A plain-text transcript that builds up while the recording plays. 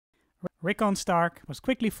Rickon Stark was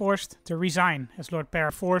quickly forced to resign as Lord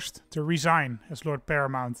Paramount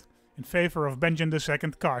in favor of Benjen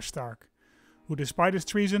II Karstark, who despite his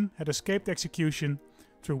treason had escaped execution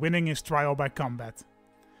through winning his trial by combat.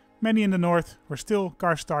 Many in the north were still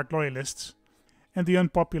Karstark loyalists, and the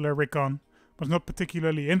unpopular Rickon was not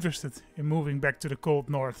particularly interested in moving back to the cold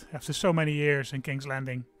north after so many years in King's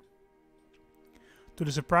Landing. To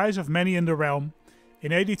the surprise of many in the realm,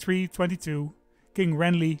 in 8322, King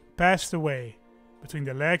Renly passed away between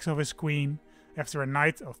the legs of his queen after a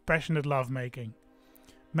night of passionate lovemaking.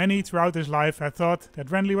 Many throughout his life had thought that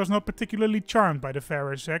Renly was not particularly charmed by the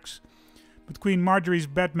fairer sex, but Queen Marjorie's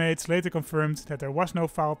bedmates later confirmed that there was no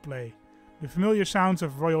foul play. The familiar sounds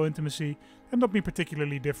of royal intimacy had not been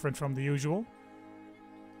particularly different from the usual.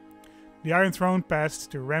 The Iron Throne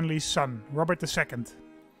passed to Renly's son, Robert II.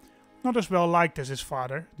 Not as well liked as his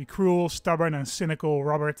father, the cruel, stubborn and cynical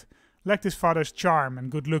Robert lacked his father's charm and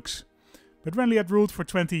good looks, but Renly had ruled for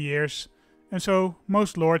 20 years, and so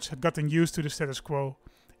most lords had gotten used to the status quo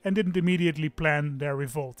and didn't immediately plan their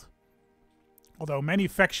revolt. Although many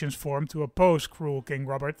factions formed to oppose cruel King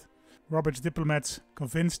Robert, Robert's diplomats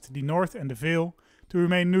convinced the North and the Vale to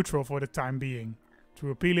remain neutral for the time being, through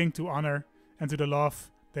appealing to honor and to the love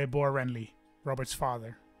they bore Renly, Robert's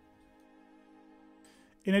father.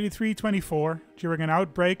 In 8324, during an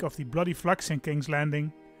outbreak of the Bloody Flux in King's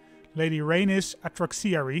Landing, Lady Rhaenys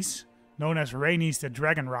Atroxiaris, known as Rhaenys the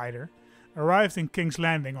Dragon Rider, arrived in King's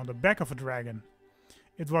Landing on the back of a dragon.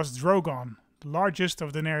 It was Drogon, the largest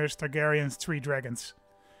of Daenerys Targaryen's 3 dragons.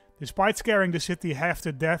 Despite scaring the city half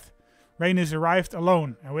to death, Rhaenys arrived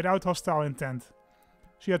alone and without hostile intent.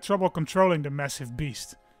 She had trouble controlling the massive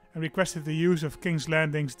beast, and requested the use of King's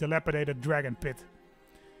Landing's dilapidated Dragonpit.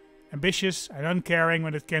 Ambitious and uncaring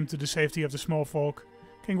when it came to the safety of the small folk,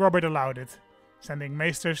 King Robert allowed it, sending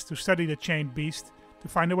maesters to study the chained beast to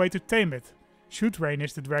find a way to tame it, should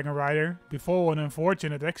Rhaenys the Dragon Rider befall an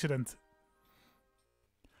unfortunate accident.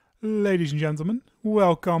 Ladies and gentlemen,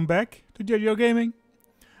 welcome back to JJL-Gaming,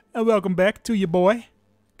 and welcome back to your boy,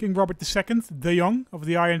 King Robert II, the Young of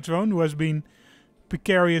the Iron Throne, who has been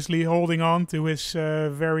precariously holding on to his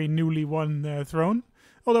very newly won throne.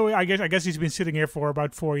 Although I guess he's been sitting here for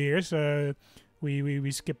about 4 years.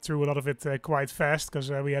 We skipped through a lot of it quite fast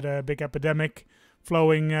because we had a big epidemic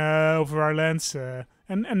flowing over our lands,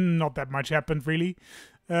 and not that much happened really.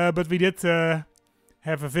 But we did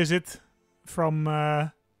have a visit from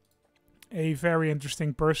a very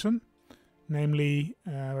interesting person, namely,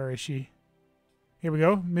 where is she? Here we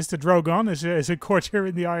go. Mr. Drogon is a courtier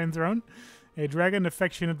in the Iron Throne. A dragon,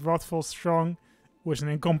 affectionate, wrathful, strong, was an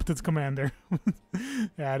incompetent commander.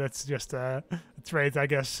 Yeah, that's just a trait, I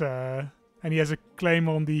guess. And he has a claim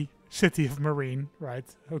on the city of Marine, right?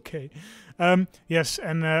 Okay. Yes,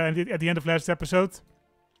 and at the end of last episode,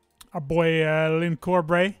 our boy Lynn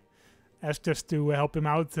Corbray asked us to help him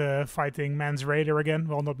out fighting Mans Raider again.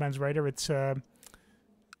 Well, not Mans Raider, it's a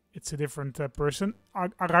different person.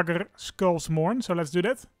 Aragr Skullsmorn, so let's do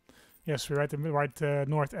that. Yes, we're right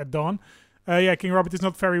north at dawn. Yeah, King Robert is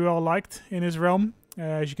not very well liked in his realm.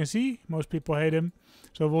 As you can see, most people hate him.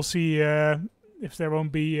 So we'll see if there will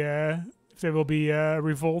be a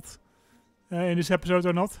revolt in this episode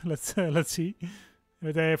or not. Let's see.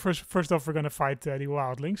 But first off, we're gonna fight the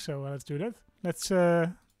wildlings. So let's do that.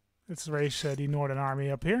 Let's raise the northern army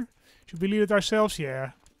up here. Should we lead it ourselves?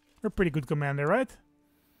 Yeah, we're a pretty good commander, right?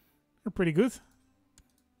 We're pretty good.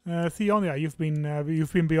 Theon, yeah, you've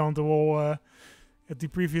been beyond the wall at the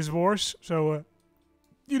previous wars, so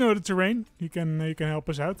you know the terrain. You can help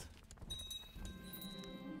us out.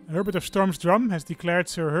 Herbert of Storm's Drum has declared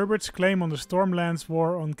Sir Herbert's claim on the Stormlands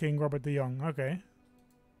war on King Robert the Young. Okay.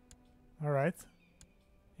 Alright.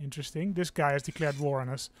 Interesting. This guy has declared war on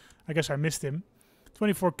us. I guess I missed him.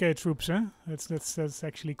 24k troops, huh? That's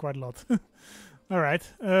actually quite a lot.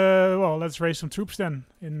 Alright. Well, let's raise some troops then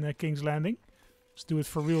in King's Landing. Let's do it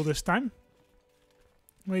for real this time.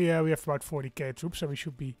 We have about 40k troops, so we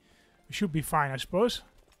should be fine, I suppose.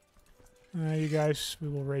 You guys, we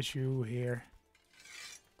will raise you here.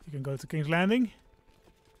 You can go to King's Landing.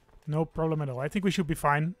 No problem at all. I think we should be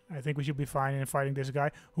fine. I think we should be fine in fighting this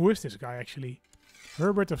guy. Who is this guy, actually?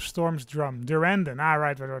 Herbert of Storm's Drum. Durandon. Ah,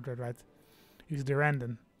 right. He's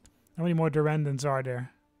Durandon. How many more Durandons are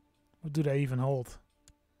there? What do they even hold?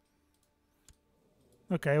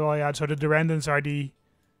 Okay, well, yeah, so the Durandons are the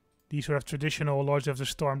sort of traditional Lords of the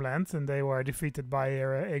Stormland, and they were defeated by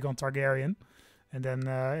Aegon Targaryen. And then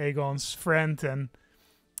Aegon's friend and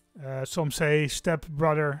some say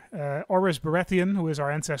step-brother Renly Baratheon, who is our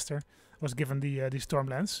ancestor, was given the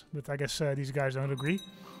Stormlands. But I guess these guys don't agree.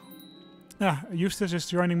 Ah, Eustace is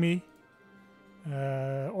joining me.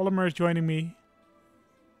 Olimer is joining me.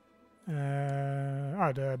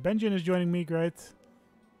 The Benjen is joining me, great.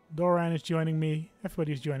 Doran is joining me.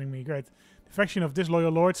 Everybody is joining me, great. The faction of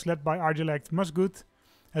disloyal lords, led by Argelect Musgood,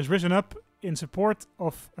 has risen up in support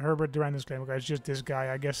of Herbert Durandon's claim. Okay, it's just this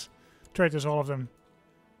guy, I guess. Traitors, all of them.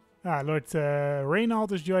 Lord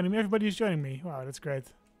Reynald is joining me. Everybody is joining me. Wow, that's great.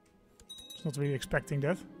 I was not really expecting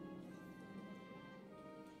that.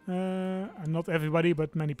 Not everybody,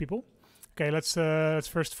 but many people. Okay, let's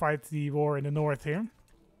first fight the war in the north here.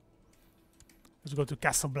 Let's go to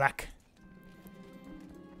Castle Black.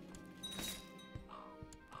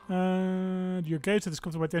 Your gates, it has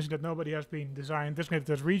come to my attention that nobody has been designated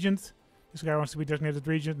as regent. This guy wants to be designated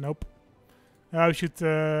regent. Nope. We should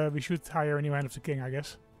hire a new hand of the king, I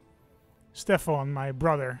guess. Stefan, my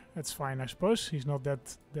brother. That's fine, I suppose. He's not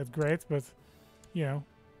that great, but you know,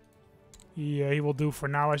 he will do for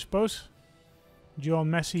now, I suppose. John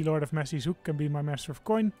Messi, Lord of Messi's Hook, can be my master of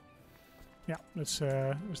coin. Yeah, let's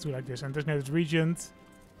do like this. And designated regent.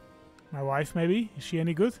 My wife, maybe. Is she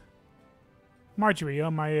any good? Marjorie,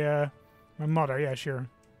 my mother. Yeah, sure.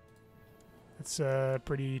 That's a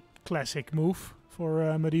pretty classic move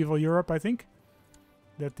for medieval Europe, I think.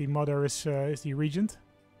 That the mother is the regent,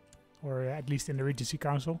 or at least in the Regency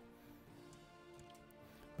Council.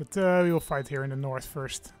 But we will fight here in the north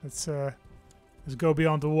first. Let's go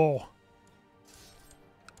beyond the wall.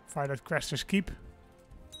 Fight at Craster's Keep,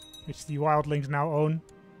 which the wildlings now own.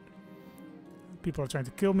 People are trying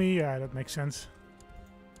to kill me. Yeah, that makes sense.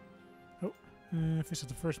 Oh, visit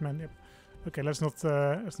the first man. Yep. Okay, let's not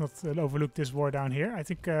overlook this war down here. I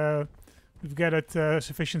think we've gathered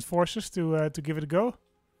sufficient forces to give it a go.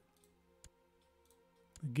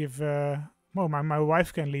 Oh, my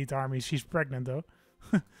wife can lead armies. She's pregnant though.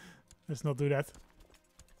 Let's not do that.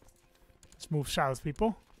 Let's move south,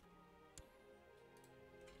 people.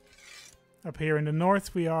 Up here in the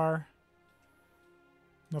north, we are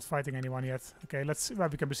not fighting anyone yet. Okay,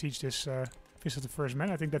 we can besiege this Visit the First Man.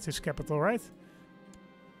 I think that's his capital, right?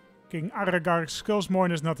 King Arragar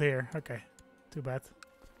Skullsmorn is not here. Okay, too bad.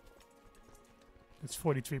 That's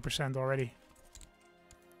 43% already.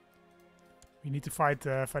 We need to fight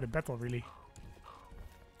a battle, really.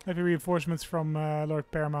 Heavy reinforcements from Lord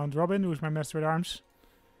Paramount Robin, who is my Master at Arms.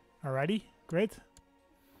 Alrighty, great.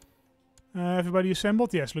 Everybody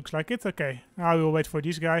assembled? Yes, looks like it. Okay, now we will wait for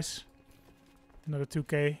these guys. Another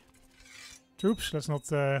 2k troops. Let's not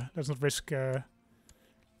risk a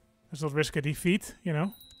defeat. You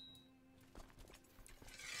know.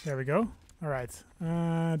 There we go. All right.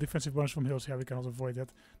 Defensive bonus from hills. Yeah, we cannot avoid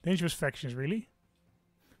that. Dangerous factions, really.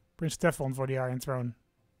 Prince Stefan for the Iron Throne.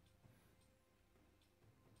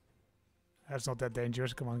 That's not that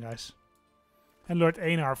dangerous. Come on, guys. And Lord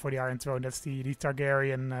Einar for the Iron Throne. That's the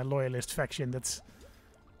Targaryen loyalist faction. That's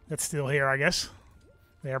still here, I guess.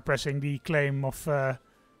 They are pressing the claim of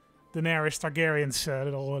Daenerys Targaryen's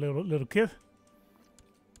little kid.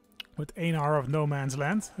 With Einar of No Man's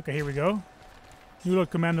Land. Okay, here we go. New Lord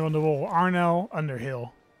Commander on the wall. Arnel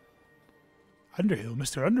Underhill. Underhill?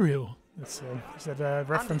 Mr. Underhill. That's, is that a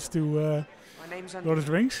reference to Lord of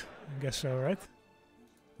the Rings? I guess so, right?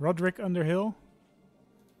 Roderick Underhill.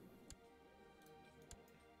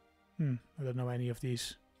 I don't know any of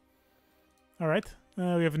these. Alright,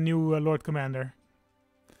 we have a new Lord Commander.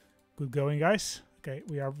 Good going, guys. Okay,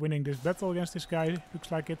 we are winning this battle against this guy.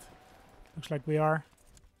 Looks like it. Looks like we are.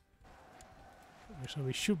 So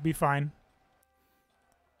we should be fine.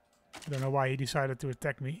 I don't know why he decided to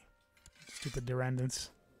attack me. Stupid Durandons.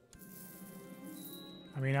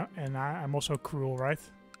 I mean, I'm also cruel, right?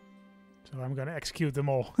 So I'm gonna execute them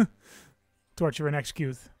all. Torture and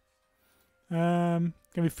execute.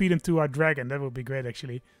 Can we feed him to our dragon? That would be great,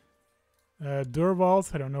 actually.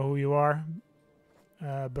 Durwald, I don't know who you are.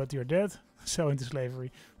 But you're dead. So into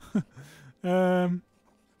slavery.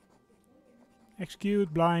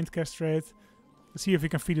 Execute, blind, castrate. Let's see if we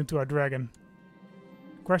can feed him to our dragon.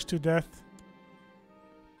 Crush to death.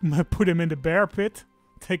 Put him in the bear pit.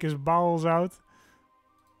 Take his bowels out.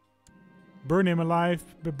 Burn him alive.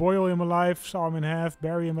 Boil him alive. Saw him in half.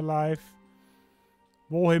 Bury him alive.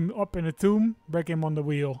 Wall him up in a tomb. Break him on the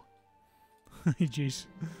wheel. Jeez.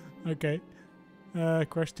 Okay.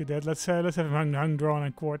 Crush to death. Let's have him hung, drawn,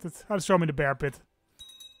 and quartered. Let's throw him in the bear pit.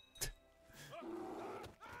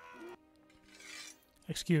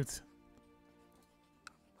 Execute.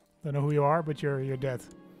 Don't know who you are, but you're dead.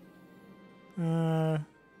 I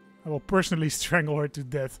will personally strangle her to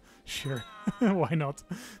death. Sure. Why not?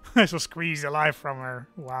 I shall squeeze the life from her.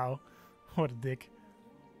 Wow. What a dick.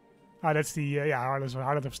 Ah, that's the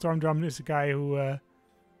Harlot of Stormdrum is the guy who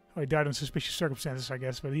he died in suspicious circumstances, I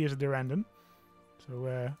guess, but he is a Durandon.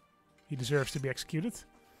 So He deserves to be executed.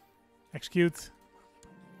 Execute.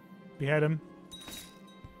 Behead him.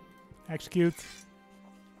 Execute.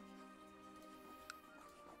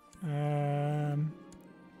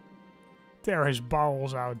 Tear his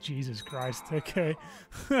bowels out. Jesus Christ. Okay.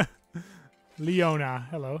 Leona.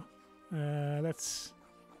 Hello. Let's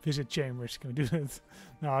visit chambers. Can we do that?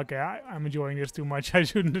 No, okay. I'm enjoying this too much. I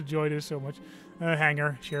shouldn't enjoy this so much.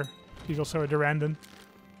 Hanger. Sure. She's also a Durandon.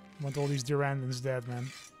 I want all these Durandons dead, man.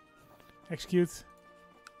 Execute.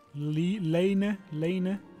 Lene.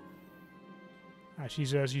 Ah,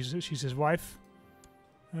 she's his wife.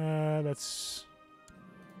 Let's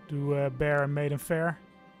do bear and maiden fair.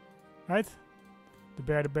 Right? The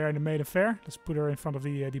bear, and the maiden fair. Let's put her in front of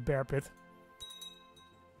the bear pit.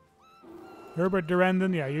 Herbert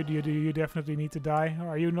Durandon. Yeah, you definitely need to die.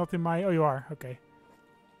 Are you not in my... Oh, you are. Okay.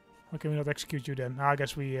 Why can we not execute you then? I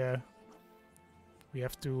guess we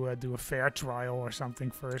have to do a fair trial or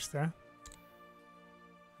something first, huh?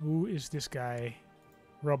 Who is this guy?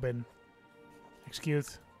 Robin.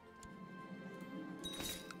 Execute.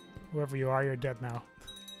 Whoever you are, you're dead now.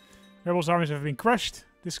 Rebels' armies have been crushed.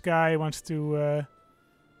 This guy wants to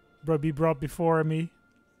be brought before me.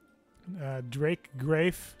 Drake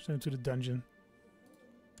Grave. Send him to the dungeon.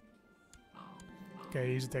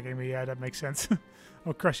 Okay, he's attacking me. Yeah, that makes sense.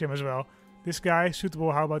 I'll crush him as well. This guy,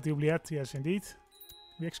 suitable. How about the oubliette? Yes, indeed.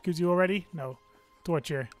 We execute you already? No.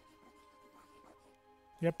 Torture.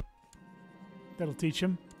 Yep. That'll teach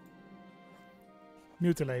him.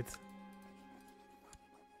 Mutilate.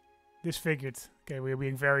 Disfigured. Okay, we're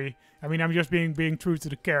being very... I mean, I'm just being true to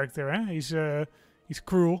the character, eh? He's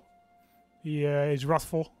cruel. He is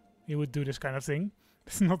wrathful. He would do this kind of thing.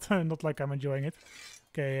 It's not like I'm enjoying it.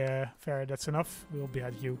 Okay, fair. That's enough. We'll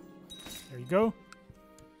behead you. There you go.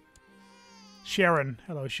 Sharon.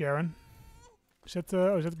 Hello, Sharon. Is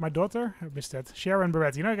that my daughter? I missed that. Sharon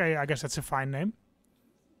Baratheon. Okay, I guess that's a fine name.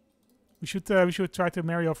 We should try to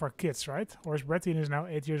marry off our kids, right? Horace Baratheon is now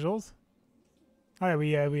 8 years old. Oh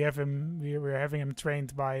yeah, we have him. We're having him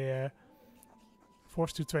trained by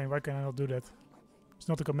forced to train. Why can I not do that? He's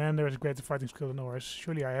not a commander. Has a greater fighting skill than Horace.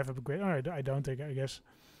 Surely I have a great. Oh, I don't. I guess.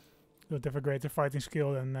 Don't have a greater fighting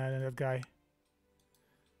skill than that guy.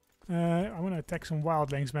 I want to attack some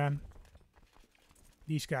wildlings, man.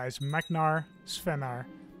 These guys, Magnar, Svenar.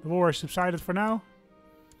 The war is subsided for now.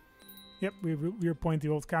 Yep, we appoint the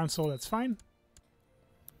old council. That's fine.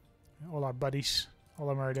 All our buddies, all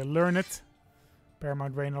of them are the learned.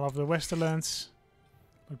 Paramount Reynal of the Westerlands.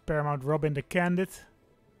 Paramount Robin the Candid.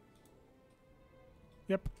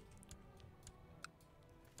 Yep.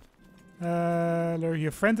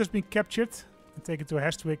 Your friend has been captured and taken to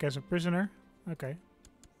Hestwick as a prisoner. Okay.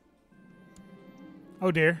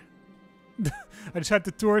 Oh dear. I decided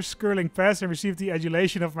to tour Skirling Pass and received the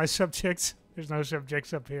adulation of my subjects. There's no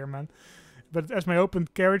subjects up here, man. But as my open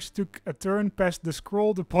carriage took a turn past the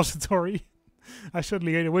scroll depository, I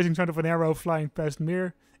suddenly heard a whizzing sound of an arrow flying past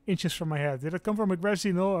mere inches from my head. Did it come from a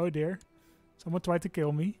grassy knoll? Oh dear. Someone tried to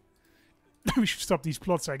kill me. We should stop these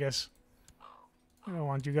plots, I guess. I don't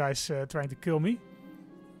want you guys trying to kill me.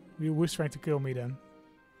 Who was trying to kill me then?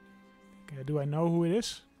 Okay, do I know who it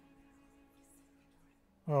is?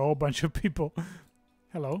 Oh, a whole bunch of people.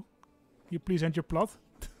 Hello. Can you please end your plot?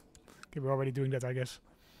 Okay, we're already doing that, I guess.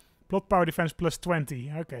 Plot power defense plus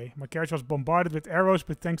 20. Okay, my carriage was bombarded with arrows,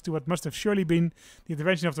 but thanks to what must have surely been the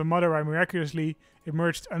intervention of the mother, I miraculously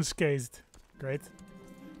emerged unscathed. Great.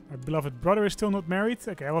 My beloved brother is still not married.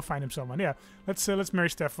 Okay, I will find him someone. Yeah, let's marry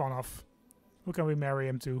Stefan off. Who can we marry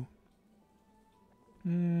him to?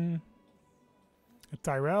 A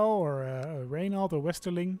Tyrell or a Reynald or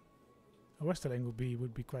Westerling? A Westerling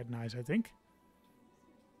would be quite nice, I think.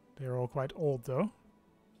 They're all quite old though.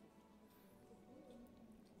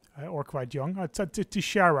 Or quite young.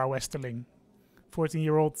 Tishara Westerling.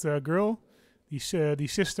 14-year-old girl. The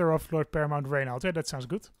sister of Lord Paramount Reynald. Yeah, that sounds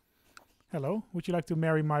good. Hello. Would you like to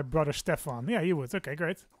marry my brother Stefan? Yeah, you would. Okay,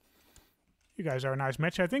 great. You guys are a nice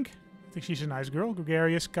match, I think. I think she's a nice girl.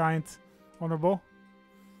 Gregarious, kind, honorable.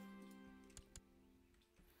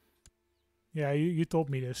 Yeah, you told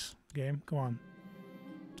me this game. Come on.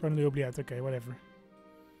 Turn the oubliette. Okay, whatever.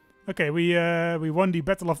 Okay, we won the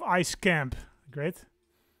Battle of Ice Camp. Great.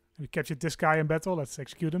 We captured this guy in battle. Let's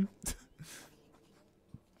execute him.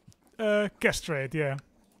 Castrate, yeah.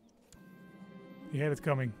 He had it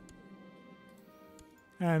coming.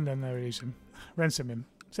 And then release him. Ransom him.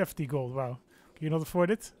 70 gold, wow. Can you not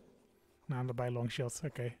afford it? No, not by a long shot.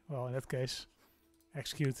 Okay, well, in that case,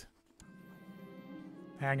 execute.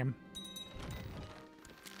 Hang him.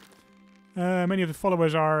 Many of the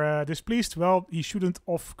followers are displeased. Well, he shouldn't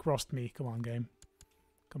off-crossed me. Come on, game.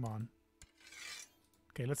 Come on.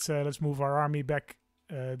 Okay, let's move our army back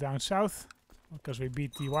down south because we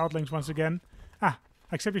beat the wildlings once again. I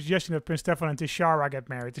accept your suggestion that Prince Stefan and Tishara get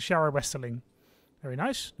married. Tishara Westerling. Very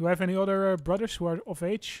nice. Do I have any other brothers who are of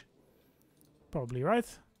age? Probably, right?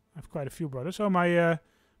 I have quite a few brothers. Oh, my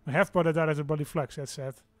half-brother died at the Bloody Flux. That's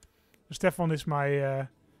sad. So Stefan is my...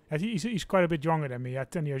 he's quite a bit younger than me.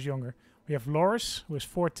 10 years younger. We have Loris, who is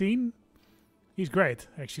 14. He's great,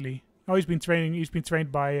 actually. Oh, he's been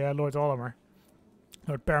trained by Lord Olimar.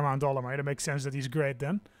 Lord Paramount Olimar. That makes sense that he's great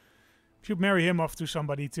then. We should marry him off to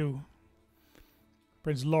somebody too.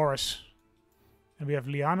 Prince Loris. And we have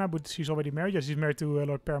Lyanna, but she's already married. Yes, she's married to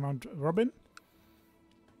Lord Paramount Robin.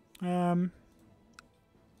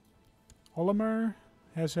 Olimar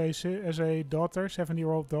has a daughter,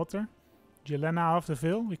 7-year-old daughter. Jelena of the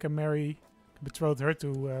Vale. We can betroth her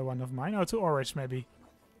to one of mine. Oh, to Oris maybe.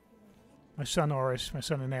 My son Oris, my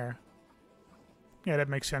son and heir. Yeah, that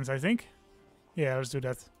makes sense, I think. Yeah, let's do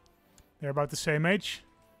that. They're about the same age.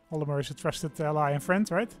 Olimar is a trusted ally and friend,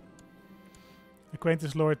 right?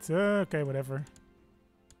 Acquaintance Lord, okay, whatever.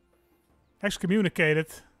 Excommunicated.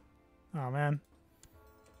 Oh, man.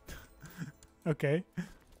 Okay.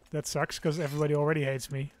 That sucks, because everybody already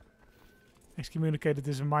hates me. Excommunicated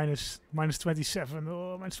is a minus 27.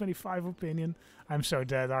 Oh, minus 25 opinion. I'm so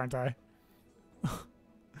dead, aren't I?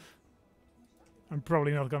 I'm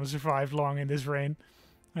probably not going to survive long in this reign.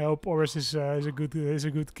 I hope Oris is a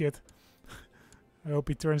good kid. I hope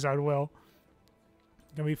he turns out well.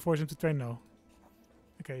 Can we force him to train? No.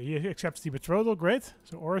 Okay, he accepts the betrothal. Great.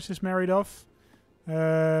 So Oris is married off.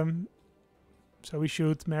 So we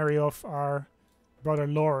should marry off our brother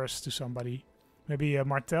Loris to somebody. Maybe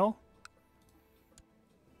Martel.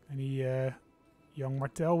 Any young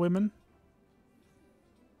Martel women?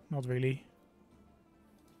 Not really.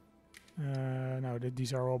 No,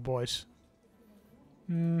 these are all boys.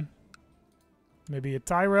 Maybe a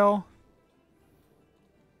Tyrell.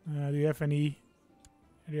 Do you have any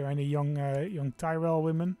young Tyrell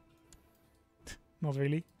women? Not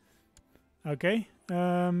really. Okay.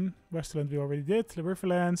 Westerland we already did. The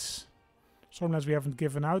Riverlands. Stormlands we haven't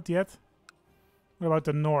given out yet. What about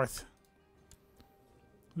the north?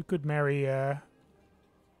 We could marry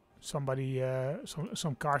somebody,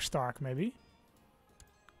 some Karstark maybe.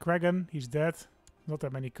 Kragan, he's dead. Not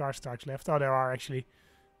that many Karstarks left. Oh, there are actually.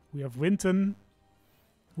 We have Winton.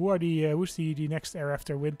 Who's the next heir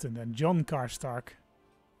after Winton then? John Karstark.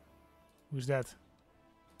 Who's that?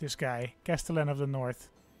 This guy. Castellan of the North.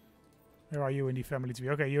 Where are you in the family tree?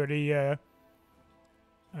 Okay, you're the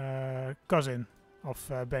cousin of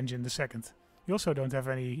Benjen II. You also don't have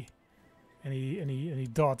any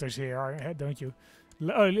daughters here, don't you?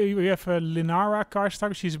 We have Linara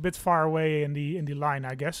Karstark. She's a bit far away in the line,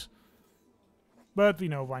 I guess. But you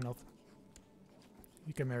know, why not?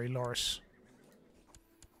 You can marry Loris.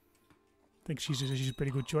 I think she's a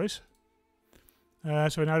pretty good choice.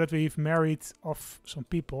 So now that we've married off some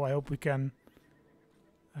people, I hope we can,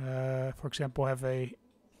 for example, have a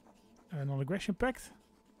non-aggression pact.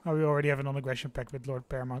 Oh, we already have a non-aggression pact with Lord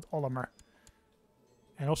Paramount Olimar.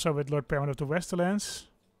 And also with Lord Paramount of the Westerlands.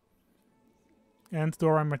 And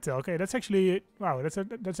Dora and Martel. Okay, that's actually... Wow,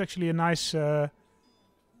 that's actually a nice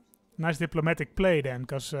nice diplomatic play then.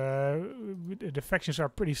 Because the factions are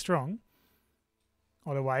pretty strong.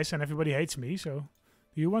 Otherwise, and everybody hates me, so...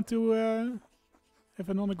 Do you want to have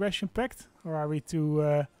a non-aggression pact? Or are we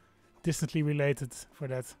too distantly related for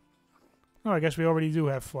that? No, I guess we already do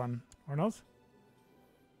have one. Or not?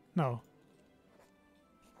 No.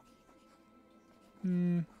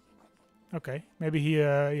 Okay, maybe he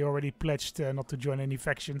already pledged not to join any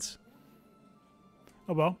factions.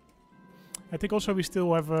 Oh well. I think also we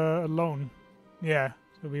still have a loan. Yeah,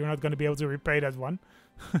 so we're not going to be able to repay that one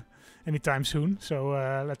anytime soon. So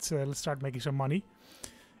let's start making some money.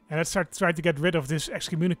 And let's try to get rid of this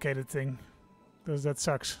excommunicated thing. Because that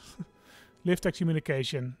sucks. Lift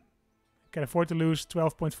excommunication. Can afford to lose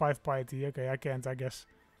 12.5 piety. Okay, I can't, I guess.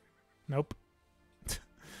 Nope.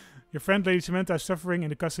 Your friend Lady Samantha is suffering in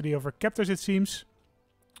the custody of her captors, it seems.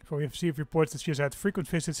 For we have received reports that she has had frequent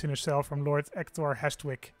visits in her cell from Lord Hector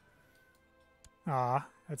Hestwick. Ah,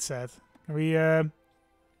 that's sad. Can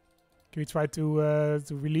we try to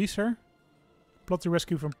release her? Plot to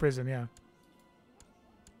rescue from prison, yeah.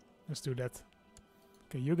 Let's do that.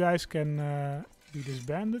 Okay, you guys can be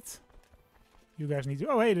disbanded. You guys need to...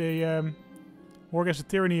 Oh, hey, the war against the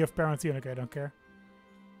tyranny of Baratheon. Okay, I don't care.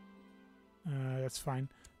 That's fine.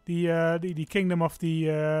 The kingdom of the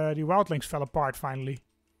wildlings fell apart finally.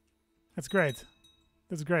 That's great.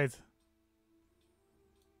 That's great.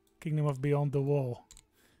 Kingdom of Beyond the Wall.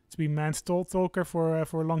 It's been Mance Tolker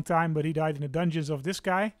for a long time, but he died in the dungeons of this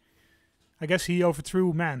guy. I guess he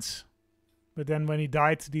overthrew Mance. But then when he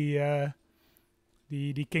died, the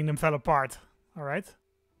kingdom fell apart. Alright.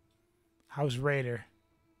 House Raider.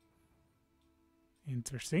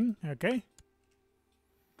 Interesting. Okay.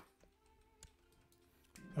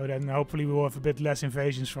 So then hopefully we will have a bit less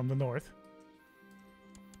invasions from the north.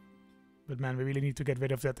 But man, we really need to get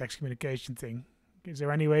rid of that excommunication thing. Is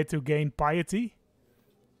there any way to gain piety?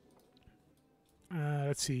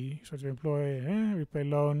 Let's see. Sort of employ, repay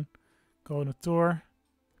loan, go on a tour.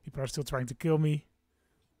 People are still trying to kill me.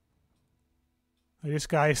 This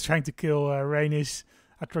guy is trying to kill Rhaenys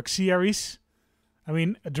Atraxiaris. I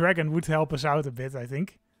mean, a dragon would help us out a bit, I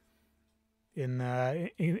think,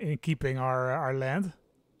 in keeping our land.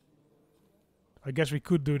 I guess we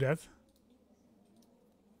could do that.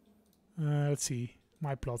 Let's see.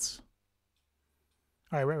 My plots.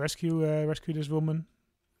 Alright, rescue this woman.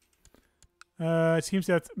 It seems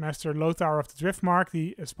that Master Lothar of the Driftmark,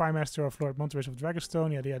 the spy master of Lord Montrose of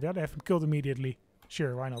Dragonstone, yeah, they have him killed immediately.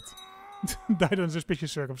 Sure, why not? Died under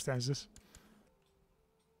suspicious circumstances.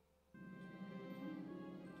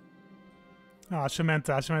 Ah,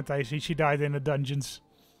 Samantha, she died in the dungeons.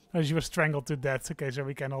 She was strangled to death. Okay, so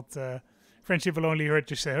we cannot... friendship will only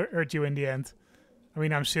hurt you in the end. I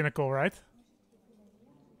mean, I'm cynical, right?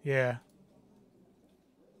 Yeah.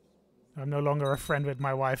 I'm no longer a friend with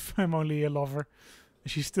my wife. I'm only a lover.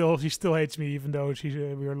 She still hates me, even though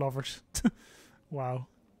we are lovers. Wow.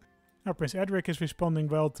 Now Prince Edric is responding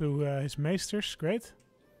well to his meesters. Great.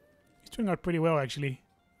 He's doing out pretty well, actually.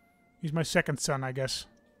 He's my second son, I guess.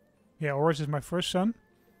 Yeah, Horus is my first son.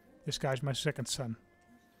 This guy's my second son.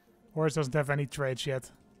 Horus doesn't have any traits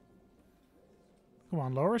yet. Come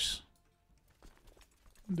on, Loris.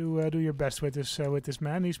 Do your best with this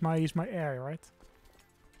man. He's my heir, right?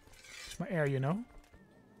 He's my heir, you know.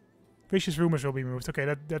 Vicious rumors will be removed.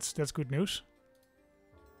 Okay, that's good news.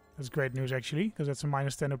 That's great news, actually, because that's a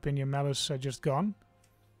 -10 opinion. Malice just gone.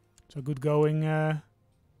 So good going,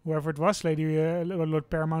 whoever it was, Lord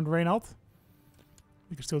Paramount Reynald.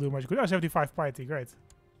 We can still do much good. Oh, 75 piety, great.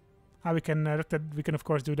 Ah, we can of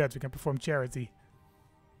course do that. We can perform charity.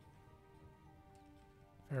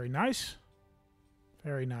 Very nice.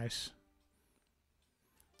 Very nice.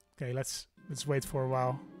 Okay, let's wait for a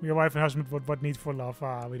while. Your wife and husband, what need for love?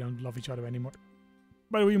 Ah, we don't love each other anymore.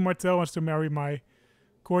 By the way, Martel wants to marry my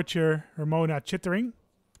courtier Hermona Chittering.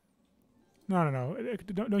 No.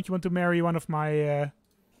 Don't you want to marry one of my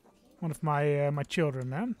my children,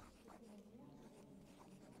 man?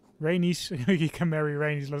 Rhaenys, you can marry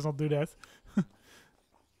Rhaenys. Let's not do that.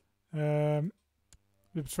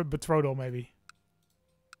 Betrothal, maybe.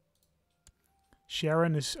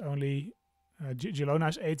 Sharon is only... Jelona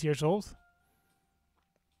is 8 years old.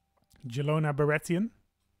 Jelona Baratheon,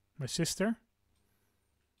 my sister.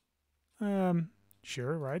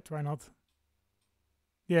 Sure, right? Why not?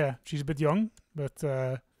 Yeah, she's a bit young, but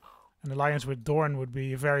an alliance with Dorne would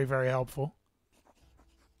be very, very helpful.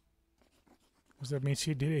 Because that means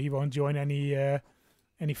he won't join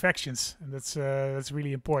any factions, and that's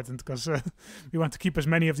really important, because we want to keep as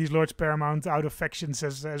many of these Lords Paramount out of factions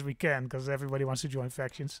as we can, because everybody wants to join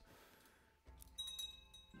factions.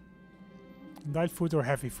 Light foot or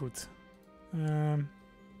heavy foot?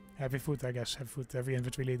 Heavy foot, I guess. Heavy foot, heavy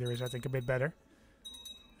infantry leader is, I think, a bit better.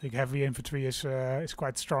 I think heavy infantry is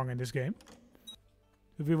quite strong in this game.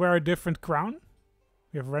 Do we wear a different crown?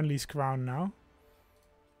 We have Renly's crown now.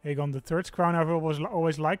 Aegon III's crown I've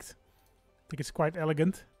always liked. I think it's quite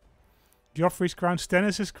elegant. Joffrey's crown,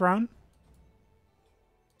 Stannis' crown.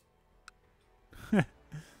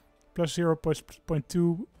 Plus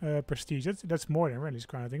 0.2 prestige. That's more than Renly's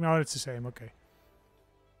crown, I think. No, it's the same, okay.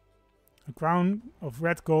 A crown of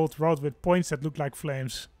red gold wrought with points that look like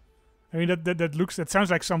flames. I mean, that sounds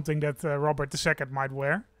like something that Robert II might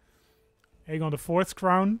wear. Aegon IV's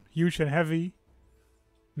crown, huge and heavy.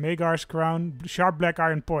 Maegar's crown, sharp black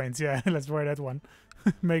iron points. Yeah, let's wear that one.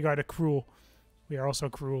 Maegar the Cruel. We are also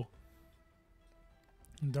cruel.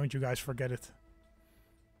 And don't you guys forget it.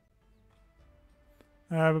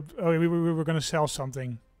 We were gonna sell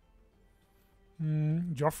something.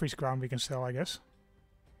 Joffrey's crown we can sell, I guess.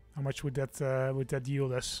 How much would that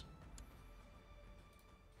yield us?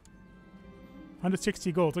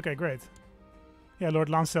 160 gold. Okay, great. Yeah, Lord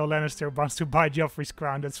Lancel Lannister wants to buy Joffrey's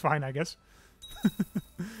crown. That's fine, I guess.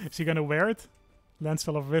 Is he gonna wear it?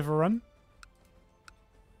 Lancel of Riverrun.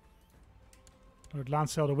 Lord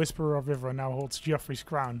Lancel, the Whisperer of Riverrun, now holds Joffrey's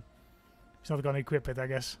crown. He's not gonna equip it, I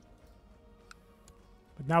guess.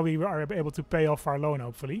 But now we are able to pay off our loan,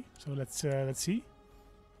 hopefully. So let's see.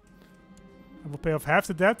 I will pay off half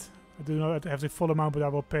the debt. I do not have the full amount, but I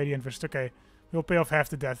will pay the interest. Okay, we'll pay off half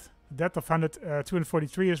the debt. Death of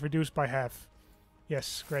 243 is reduced by half.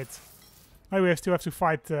 Yes, great. Oh, we still have to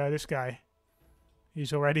fight this guy.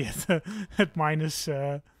 He's already at minus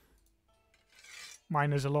a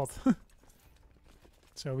lot.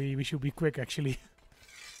 So we should be quick, actually.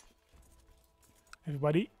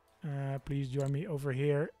 Everybody, please join me over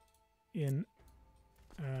here in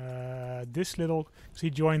this little... So he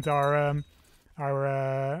joined our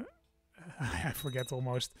I forget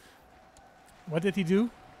almost. What did he do?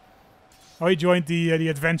 Oh, he joined the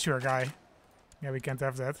adventurer guy. Yeah, we can't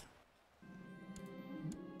have that.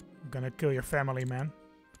 I'm gonna kill your family, man.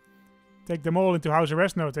 Take them all into house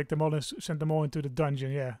arrest? No, take them all and send them all into the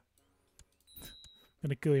dungeon, yeah. I'm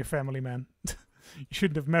gonna kill your family, man. You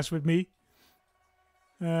shouldn't have messed with me.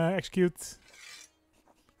 Execute.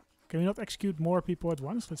 Can we not execute more people at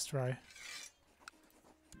once? Let's try.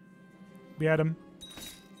 Behead him.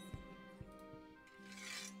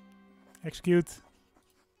 Execute.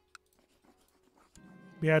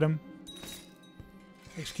 Behead him.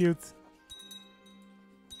 Execute.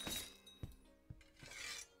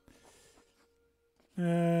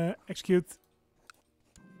 Execute.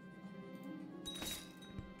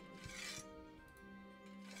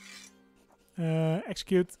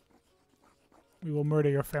 Execute. We will murder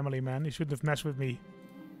your family, man. You shouldn't have messed with me.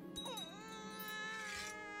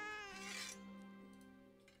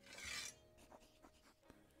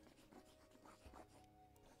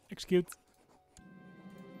 Execute.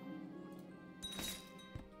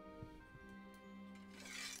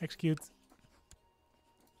 Execute.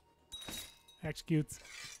 Execute.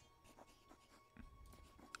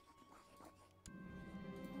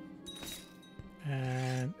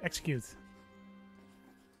 And execute.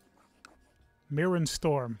 Mirren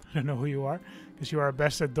Storm. I don't know who you are. Because you are a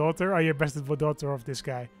bastard daughter. Are you a bastard daughter of this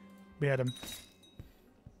guy? Behead him.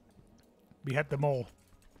 Behead them all.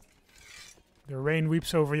 The rain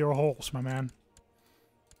weeps over your halls, my man.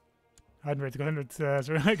 100, so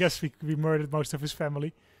I guess we murdered most of his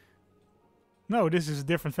family. No, this is a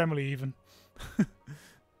different family even.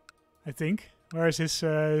 I think. Where is his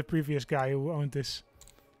previous guy who owned this?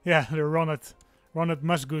 Yeah, the Ronnet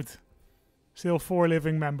Musgood. Still 4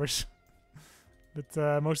 living members.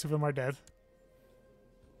 But most of them are dead.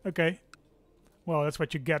 Okay. Well, that's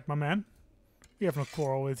what you get, my man. We have no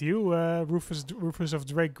quarrel with you. Rufus of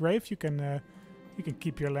Drake Grave, you can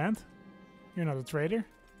keep your land. You're not a traitor.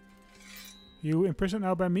 You imprisoned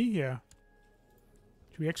now by me? Yeah.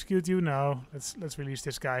 Should we execute you? No. Let's release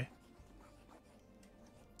this guy.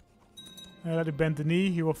 Let him bend the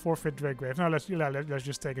knee. He will forfeit Drake Grave. No, let's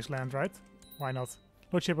just take his land, right? Why not?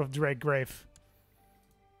 Lordship of Drake Grave.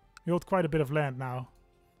 We hold quite a bit of land now.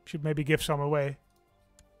 Should maybe give some away.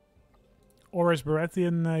 Oris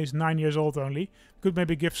Baratheon is 9 years old only. Could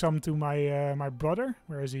maybe give some to my my brother.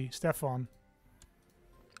 Where is he? Stefan.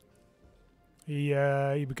 He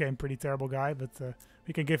became a pretty terrible guy, but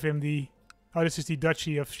we can give him the... Oh, this is the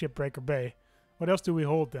Duchy of Shipbreaker Bay. What else do we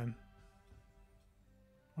hold then?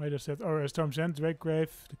 Why does that... Oh, Storm's End,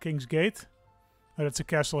 Drakegrave, the King's Gate. Oh, that's a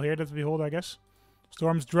castle here that we hold, I guess.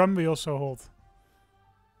 Storm's Drum we also hold.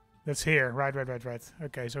 That's here. Right.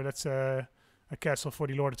 Okay, so that's a castle for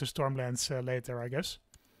the Lord of the Stormlands later, I guess.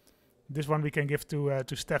 This one we can give to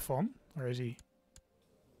Stefan. Where is he?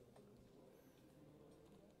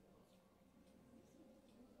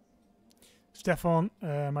 Stefan,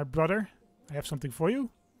 my brother, I have something for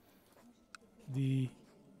you. The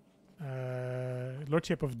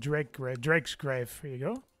Lordship of Drake's Grave. Here you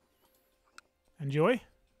go. Enjoy.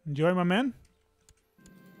 Enjoy, my man.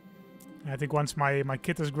 I think once my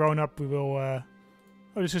kid has grown up, we will... oh,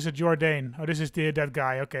 this is a Jourdain. Oh, this is that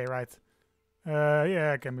guy. Okay, right.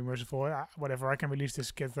 Yeah, I can be merciful. Whatever, I can release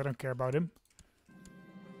this kid. I don't care about him.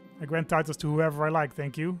 I grant titles to whoever I like,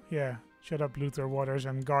 thank you. Yeah, shut up, Luther Waters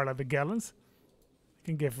and Garla the Gallant. I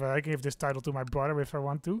can give this title to my brother if I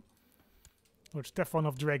want to. Lord Stefan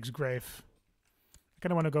of Drake's Grave. I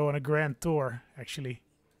kind of want to go on a grand tour, actually.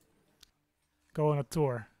 Go on a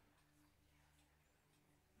tour.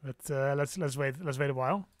 But let's wait a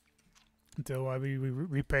while until we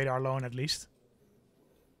repaid our loan at least.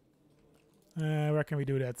 Where can we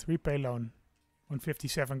do that? Repay loan,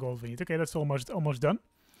 157 gold we need. Okay, that's almost done.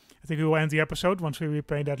 I think we will end the episode once we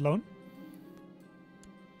repay that loan.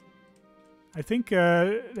 I think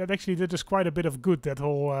that actually did us quite a bit of good, that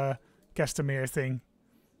whole Castamere thing.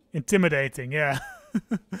 Intimidating, yeah.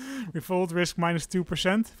 Revolt risk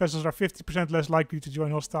 -2%. Vessels are 50% less likely to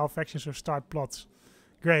join hostile factions or start plots.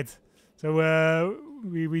 Great. So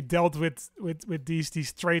we dealt with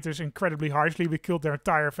these traitors incredibly harshly. We killed their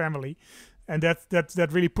entire family, and that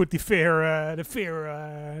really put the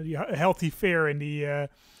healthy fear in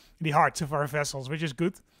the hearts of our vessels, which is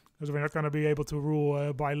good. Because we're not going to be able to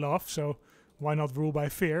rule by love, so why not rule by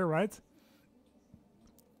fear, right?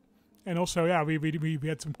 And also, yeah, we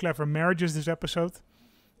had some clever marriages this episode.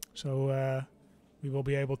 So we will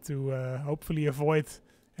be able to hopefully avoid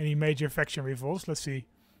any major faction revolts. Let's see.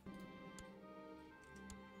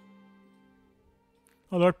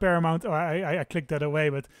 Oh, Lord Paramount. Oh, I clicked that away,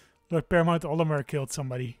 but Lord Paramount Olimar killed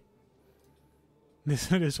somebody.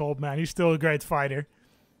 This old man. He's still a great fighter.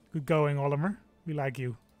 Good going, Olimar. We like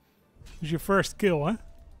you. It was your first kill, huh?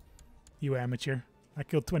 You amateur. I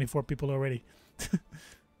killed 24 people already.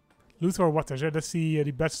 Luthor Waters. That's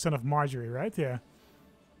the best son of Marjorie, right? Yeah.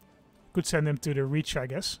 Could send him to the Reach, I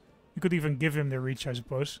guess. We could even give him the Reach, I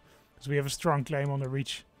suppose. Because we have a strong claim on the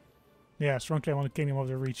Reach. Yeah, strong claim on the Kingdom of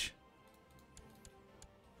the Reach.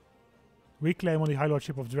 We claim on the High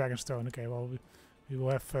Lordship of Dragonstone. Okay, well, we will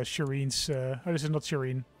have Shireen's... oh, this is not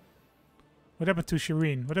Shireen. What happened to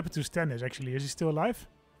Shireen? What happened to Stannis, actually? Is he still alive?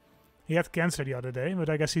 He had cancer the other day, but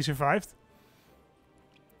I guess he survived.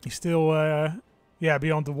 He's still, yeah,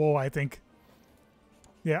 beyond the wall, I think.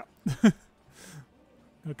 Yeah.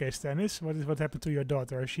 Okay, Stannis, what happened to your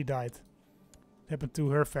daughter? She died. What happened to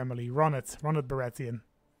her family? Renly Baratheon.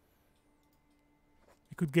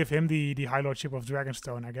 We could give him the High Lordship of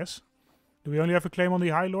Dragonstone, I guess. Do we only have a claim on the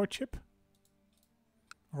High Lordship?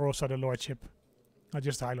 Or also the Lordship? Not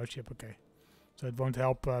just the High Lordship, okay. So it won't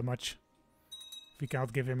help much if we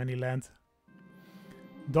cannot give him any land.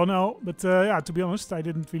 Don't know, but yeah, to be honest, I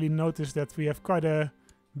didn't really notice that we have quite a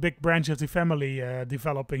big branch of the family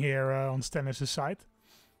developing here on Stannis' side.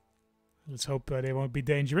 Let's hope they won't be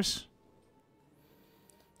dangerous.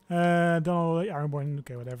 Donald Ironborn,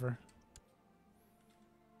 okay, whatever.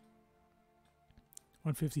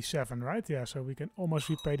 157, right? Yeah, so we can almost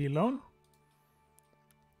repay the loan.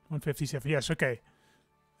 157, yes, okay.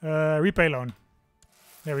 Repay loan.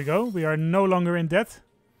 There we go. We are no longer in debt.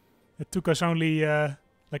 It took us only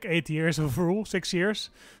like 8 years of rule, 6 years.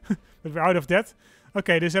 But we're out of debt.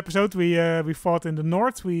 Okay, this episode we fought in the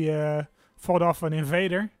north. We fought off an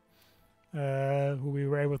invader who we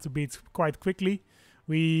were able to beat quite quickly.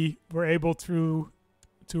 We were able to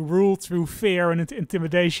rule through fear and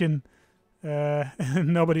intimidation.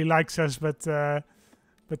 Nobody likes us, but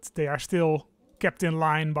they are still kept in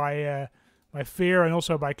line by fear and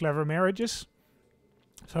also by clever marriages.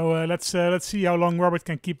 So let's see how long Robert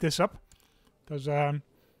can keep this up. Because in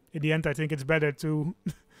the end, I think it's better to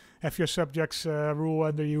have your subjects rule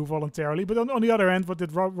under you voluntarily. But on the other hand, what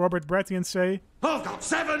did Robert Baratheon say? I've got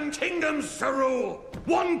 7 kingdoms to rule.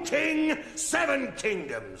 1 king, 7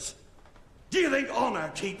 kingdoms. Do you think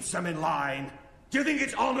honor keeps them in line? Do you think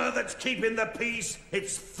it's honor that's keeping the peace?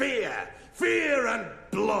 It's fear. Fear and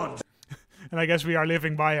blood. And I guess we are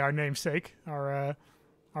living by our namesake, our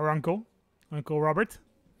uncle, Uncle Robert.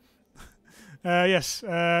 Yes.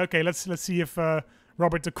 Okay. Let's see if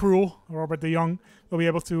Robert the Cruel, or Robert the Young, will be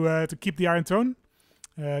able to keep the Iron Throne.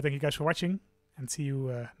 Thank you guys for watching, and see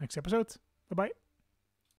you next episode. Bye bye.